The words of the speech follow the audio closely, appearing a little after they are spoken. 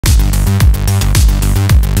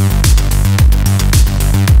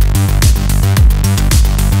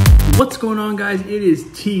going on, guys? It is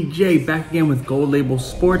TJ back again with Gold Label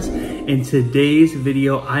Sports. In today's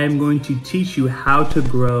video, I am going to teach you how to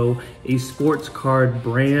grow a sports card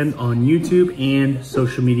brand on YouTube and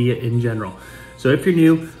social media in general. So if you're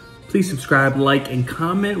new, please subscribe, like, and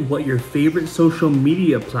comment what your favorite social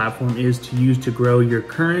media platform is to use to grow your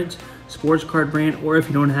current sports card brand, or if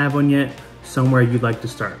you don't have one yet, somewhere you'd like to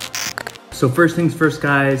start. So first things first,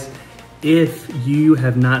 guys, if you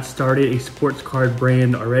have not started a sports card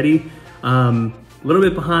brand already, a little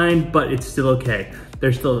bit behind, but it's still okay.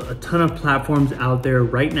 There's still a ton of platforms out there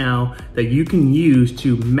right now that you can use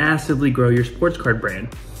to massively grow your sports card brand.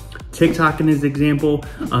 TikTok is an example,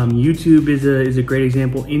 YouTube is a great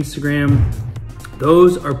example, Instagram.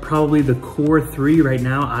 Those are probably the core three right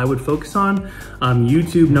now I would focus on.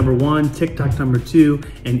 YouTube #1, TikTok #2,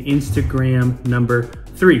 and Instagram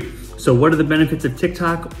 #3. So what are the benefits of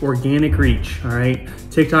TikTok? Organic reach, all right?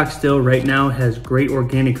 TikTok still right now has great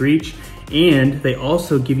organic reach, and they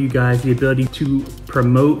also give you guys the ability to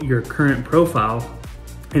promote your current profile.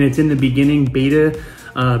 And it's in the beginning beta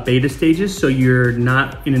stages, so you're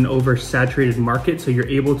not in an oversaturated market, so you're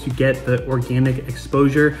able to get the organic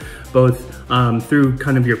exposure both through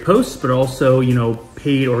kind of your posts, but also,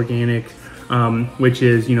 paid organic, which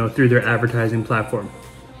is, through their advertising platform.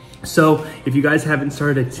 So if you guys haven't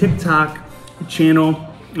started a TikTok channel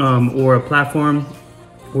or a platform,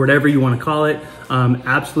 or whatever you want to call it,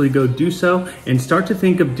 absolutely go do so and start to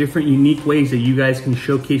think of different unique ways that you guys can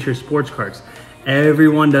showcase your sports cards.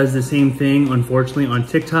 Everyone does the same thing, unfortunately, on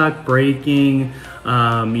TikTok, breaking,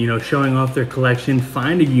 showing off their collection.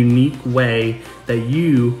 Find a unique way that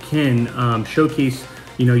you can showcase,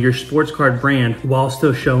 your sports card brand while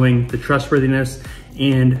still showing the trustworthiness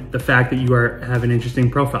and the fact that you have an interesting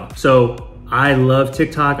profile. So I love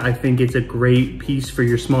TikTok. I think it's a great piece for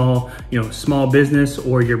your small business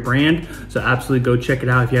or your brand. So absolutely go check it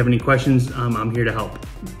out. If you have any questions, I'm here to help.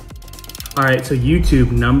 All right, so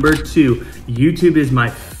YouTube #2. YouTube is my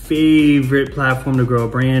favorite platform to grow a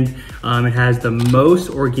brand. It has the most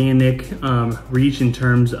organic reach in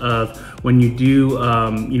terms of when you do,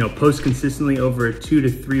 post consistently over a 2 to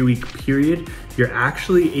 3 week period, you're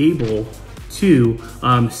actually able to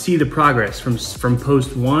see the progress from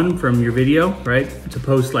post 1 from your video, right? To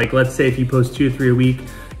post, like, let's say if you post 2 or 3 a week,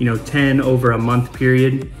 10 over a month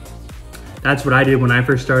period. That's what I did when I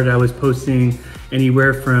first started. I was posting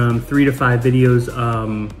anywhere from 3 to 5 videos,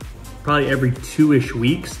 probably every 2-ish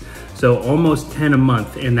weeks. So almost 10 a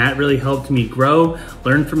month. And that really helped me grow,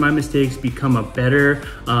 learn from my mistakes, become a better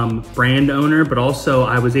brand owner, but also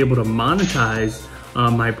I was able to monetize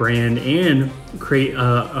my brand and create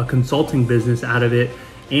a consulting business out of it,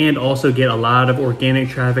 and also get a lot of organic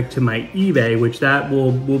traffic to my eBay, which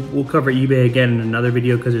we'll cover eBay again in another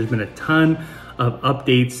video because there's been a ton of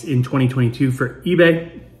updates in 2022 for eBay.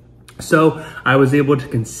 So I was able to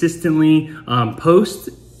consistently post,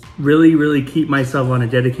 really keep myself on a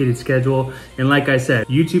dedicated schedule. And like I said,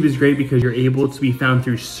 YouTube is great because you're able to be found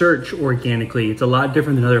through search organically. It's a lot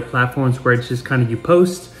different than other platforms where it's just kind of you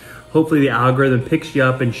post, hopefully the algorithm picks you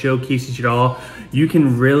up and showcases it all. You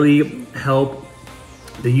can really help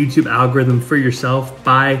the YouTube algorithm for yourself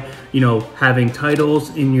by, having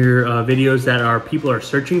titles in your videos that people are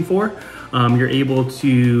searching for. You're able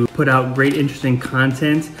to put out great, interesting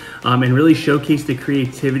content and really showcase the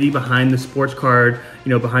creativity behind the sports card,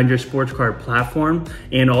 behind your sports card platform,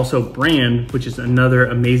 and also brand, which is another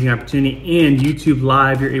amazing opportunity. And YouTube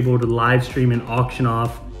Live, you're able to live stream and auction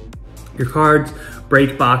off your cards,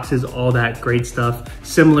 break boxes, all that great stuff,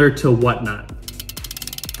 similar to Whatnot.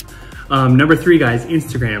 #3, guys,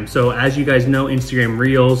 Instagram. So as you guys know, Instagram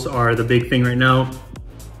Reels are the big thing right now.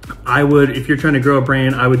 If you're trying to grow a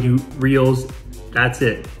brand, I would do Reels. That's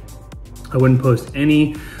it. I wouldn't post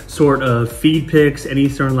any sort of feed pics, any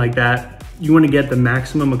sort like that. You want to get the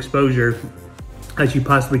maximum exposure as you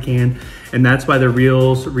possibly can. And that's why the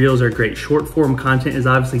Reels are great. Short form content is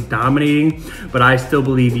obviously dominating, but I still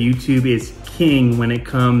believe YouTube is king when it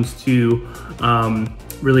comes to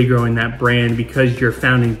really growing that brand, because you're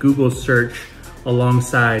found in Google search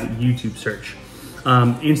alongside YouTube search.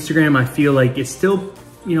 Instagram, I feel like it's still,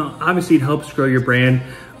 obviously it helps grow your brand,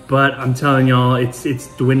 but I'm telling y'all, it's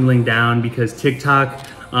dwindling down because TikTok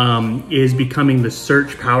is becoming the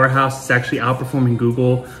search powerhouse. It's actually outperforming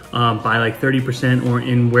Google by like 30% or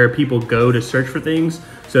in where people go to search for things.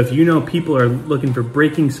 So if people are looking for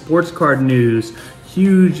breaking sports card news,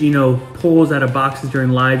 huge, pulls out of boxes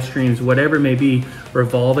during live streams, whatever it may be,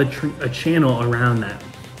 revolve a channel around that.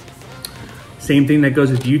 Same thing that goes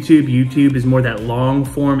with YouTube. YouTube is more that long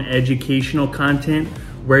form educational content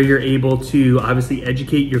where you're able to obviously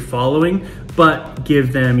educate your following, but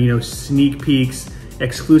give them, sneak peeks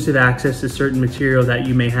exclusive access to certain material that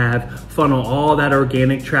you may have, funnel all that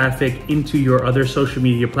organic traffic into your other social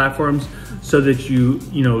media platforms so that you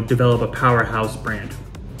develop a powerhouse brand.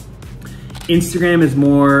 Instagram is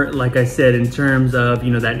more, like I said, in terms of,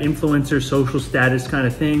 that influencer social status kind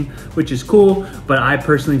of thing, which is cool. But I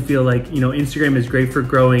personally feel like, Instagram is great for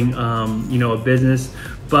growing, a business.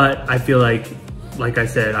 But I feel like I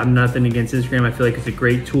said, I'm nothing against Instagram. I feel like it's a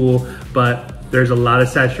great tool, but there's a lot of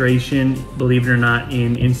saturation, believe it or not,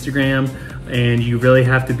 in Instagram. And you really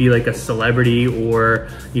have to be like a celebrity or,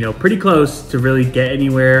 pretty close to really get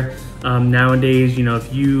anywhere. Nowadays,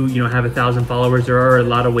 if you have 1,000 followers, there are a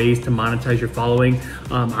lot of ways to monetize your following.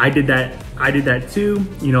 I did that too,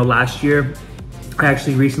 last year. I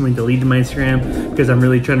actually recently deleted my Instagram because I'm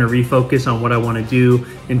really trying to refocus on what I want to do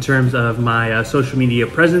in terms of my social media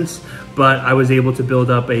presence. But I was able to build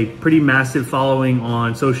up a pretty massive following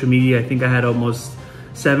on social media. I think I had almost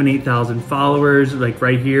 8,000 followers. Like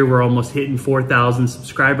right here, we're almost hitting 4,000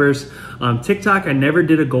 subscribers. TikTok, I never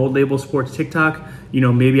did a Gold Label Sports TikTok.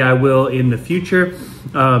 Maybe I will in the future.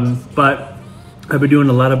 But I've been doing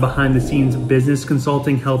a lot of behind the scenes business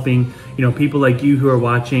consulting, helping, people like you who are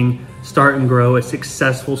watching start and grow a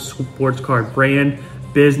successful sports card brand,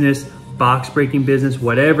 business, box breaking business,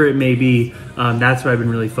 whatever it may be. That's what I've been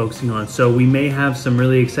really focusing on. So we may have some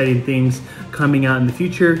really exciting things coming out in the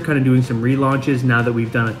future, kind of doing some relaunches now that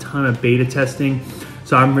we've done a ton of beta testing.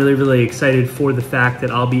 So I'm really, really excited for the fact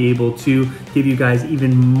that I'll be able to give you guys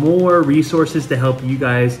even more resources to help you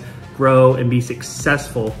guys grow and be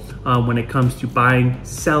successful when it comes to buying,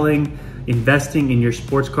 selling, investing in your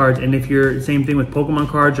sports cards. And if you're same thing with Pokemon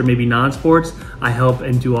cards or maybe non-sports, I help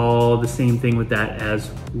and do all the same thing with that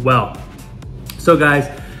as well. So guys,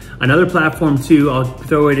 another platform too, I'll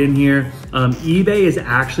throw it in here. eBay is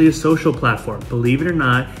actually a social platform. Believe it or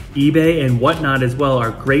not, eBay and Whatnot as well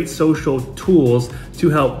are great social tools to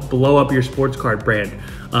help blow up your sports card brand.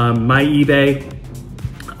 My eBay,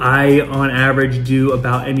 I on average do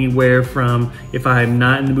about anywhere from, if I'm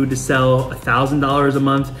not in the mood to sell, $1,000 a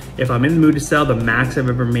month. If I'm in the mood to sell, the max I've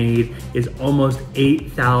ever made is almost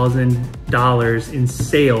 $8,000 in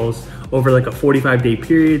sales over like a 45-day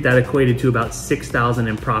period. That equated to about $6,000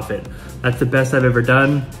 in profit. That's the best I've ever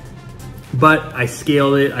done. But I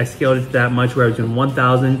scaled it to that much where I was doing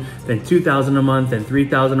 1,000, then 2,000 a month, then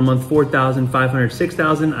 3,000 a month, 4,000, 500,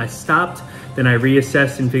 6,000. I stopped, then I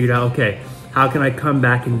reassessed and figured out, okay, how can I come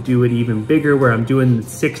back and do it even bigger where I'm doing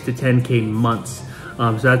 6 to 10K months?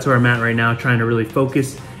 So that's where I'm at right now, trying to really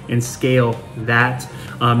focus and scale that.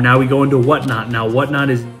 Now we go into Whatnot. Now Whatnot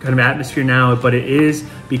is kind of atmosphere now, but it is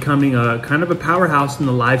becoming a kind of a powerhouse in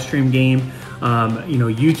the live stream game.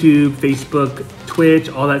 YouTube, Facebook, Twitch,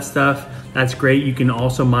 all that stuff. That's great. You can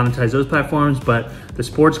also monetize those platforms, but the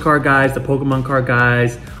sports card guys, the Pokemon card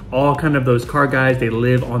guys, all kind of those card guys, they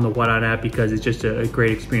live on the Whatnot app because it's just a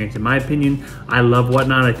great experience. In my opinion, I love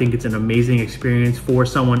Whatnot. I think it's an amazing experience for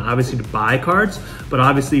someone obviously to buy cards, but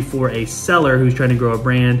obviously for a seller who's trying to grow a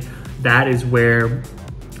brand, that is where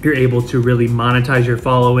you're able to really monetize your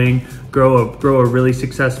following, grow a really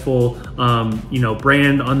successful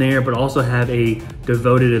brand on there, but also have a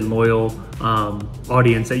devoted and loyal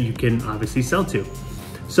audience that you can obviously sell to.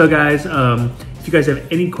 So guys, if you guys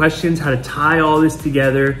have any questions how to tie all this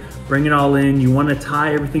together, bring it all in, you want to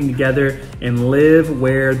tie everything together and live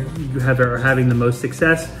where you are having the most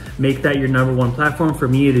success, make that your #1 platform. For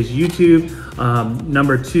me, it is YouTube.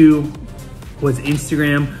 #2 was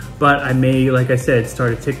Instagram, but I may, like I said,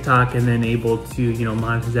 start a TikTok and then able to,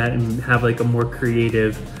 monetize that and have like a more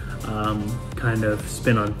creative kind of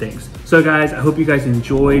spin on things. So guys, I hope you guys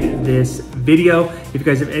enjoyed this video. If you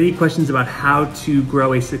guys have any questions about how to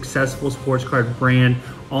grow a successful sports card brand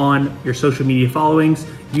on your social media followings,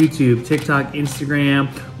 YouTube, TikTok, Instagram,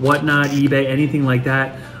 Whatnot, eBay, anything like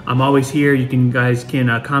that, I'm always here. You guys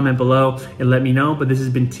can comment below and let me know. But this has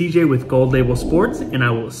been TJ with Gold Label Sports, and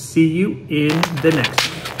I will see you in the next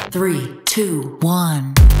one. 3, 2,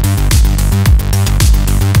 1.